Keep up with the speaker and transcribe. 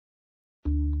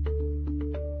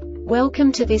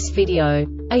Welcome to this video.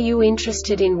 Are you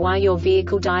interested in why your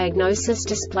vehicle diagnosis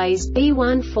displays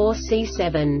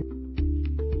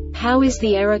B14C7? How is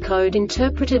the error code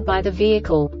interpreted by the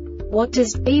vehicle? What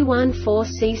does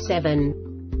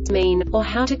B14C7 mean, or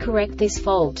how to correct this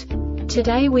fault?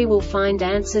 Today we will find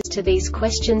answers to these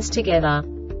questions together.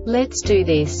 Let's do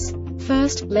this.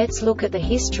 First, let's look at the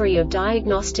history of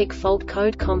diagnostic fault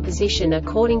code composition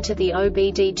according to the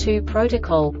OBD2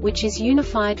 protocol, which is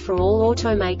unified for all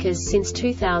automakers since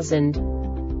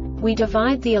 2000. We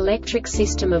divide the electric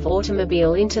system of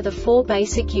automobile into the four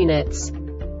basic units: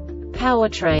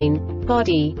 powertrain,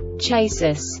 body,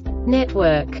 chassis,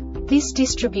 network. This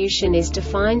distribution is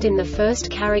defined in the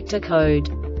first character code.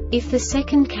 If the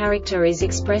second character is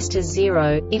expressed as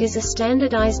 0, it is a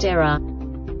standardized error.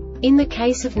 In the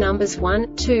case of numbers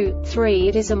 1, 2, 3,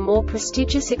 it is a more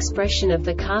prestigious expression of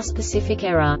the car-specific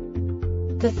error.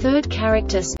 The third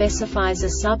character specifies a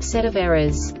subset of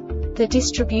errors. The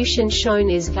distribution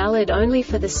shown is valid only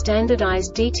for the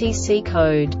standardized DTC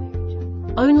code.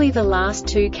 Only the last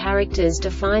two characters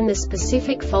define the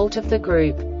specific fault of the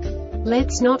group.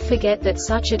 Let's not forget that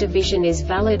such a division is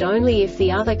valid only if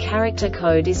the other character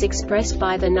code is expressed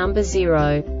by the number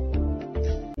 0.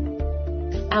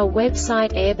 Our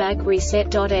website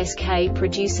airbagreset.sk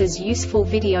produces useful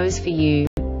videos for you.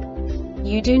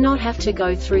 You do not have to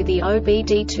go through the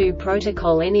OBD2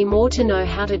 protocol anymore to know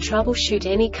how to troubleshoot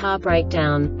any car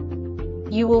breakdown.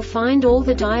 You will find all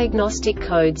the diagnostic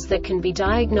codes that can be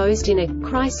diagnosed in a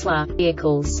Chrysler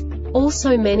vehicles.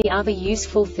 Also many other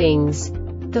useful things.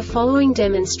 The following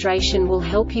demonstration will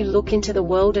help you look into the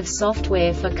world of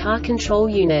software for car control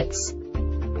units.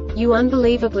 You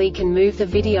unbelievably can move the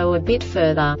video a bit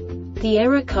further. The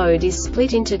error code is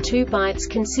split into 2 bytes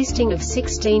consisting of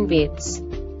 16 bits.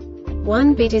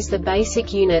 1 bit is the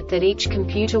basic unit that each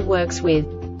computer works with.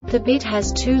 The bit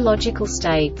has 2 logical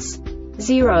states: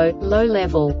 0, low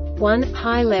level, 1,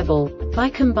 high level. By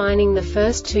combining the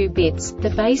first 2 bits, the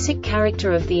basic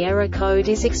character of the error code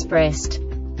is expressed.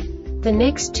 The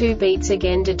next 2 beats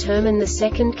again determine the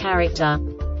second character.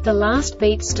 The last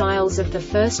beat styles of the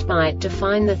first byte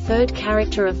define the third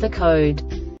character of the code.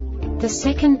 The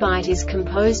second byte is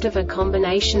composed of a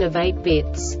combination of 8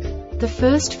 bits. The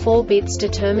first 4 bits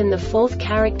determine the fourth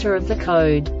character of the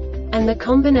code. And the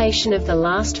combination of the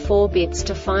last 4 bits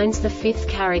defines the fifth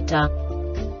character.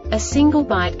 A single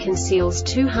byte conceals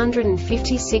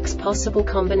 256 possible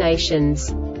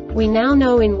combinations. We now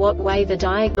know in what way the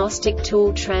diagnostic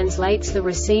tool translates the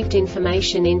received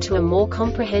information into a more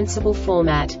comprehensible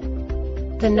format.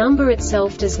 The number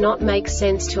itself does not make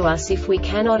sense to us if we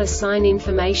cannot assign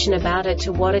information about it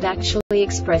to what it actually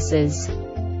expresses.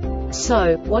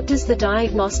 So, what does the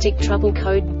Diagnostic Trouble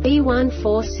Code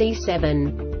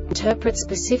B14C7 interpret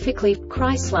specifically for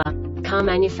Chrysler car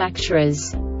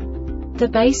manufacturers? The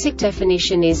basic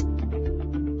definition is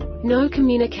no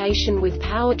communication with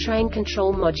powertrain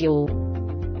control module.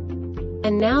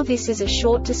 And now this is a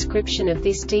short description of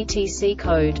this DTC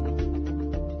code.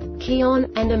 Key on,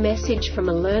 and a message from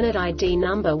a learned ID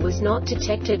number was not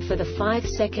detected for the 5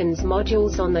 seconds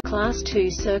modules on the Class 2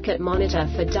 circuit monitor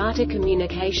for data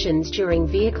communications during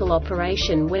vehicle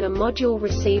operation. When a module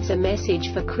receives a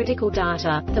message for critical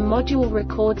data, the module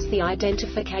records the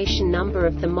identification number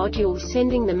of the module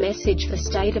sending the message for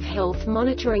state of health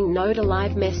monitoring node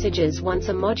alive messages. Once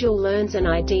a module learns an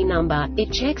ID number,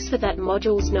 it checks for that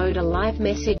module's node alive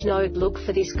message.Note. Look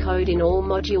for this code in all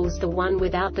modules. The one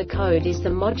without the code is the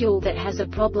module that has a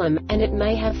problem, and it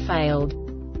may have failed.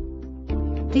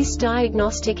 This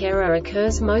diagnostic error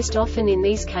occurs most often in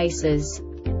these cases: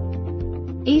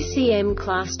 ECM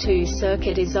Class 2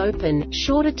 circuit is open,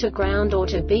 shorted to ground or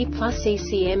to B+.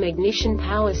 ECM ignition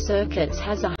power circuits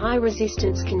has a high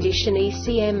resistance condition.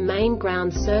 ECM main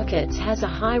ground circuits has a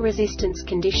high resistance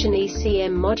condition.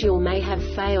 ECM module may have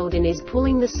failed and is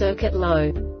pulling the circuit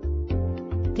low.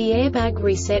 The Airbag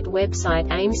Reset website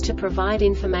aims to provide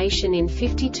information in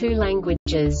 52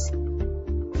 languages.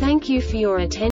 Thank you for your attention.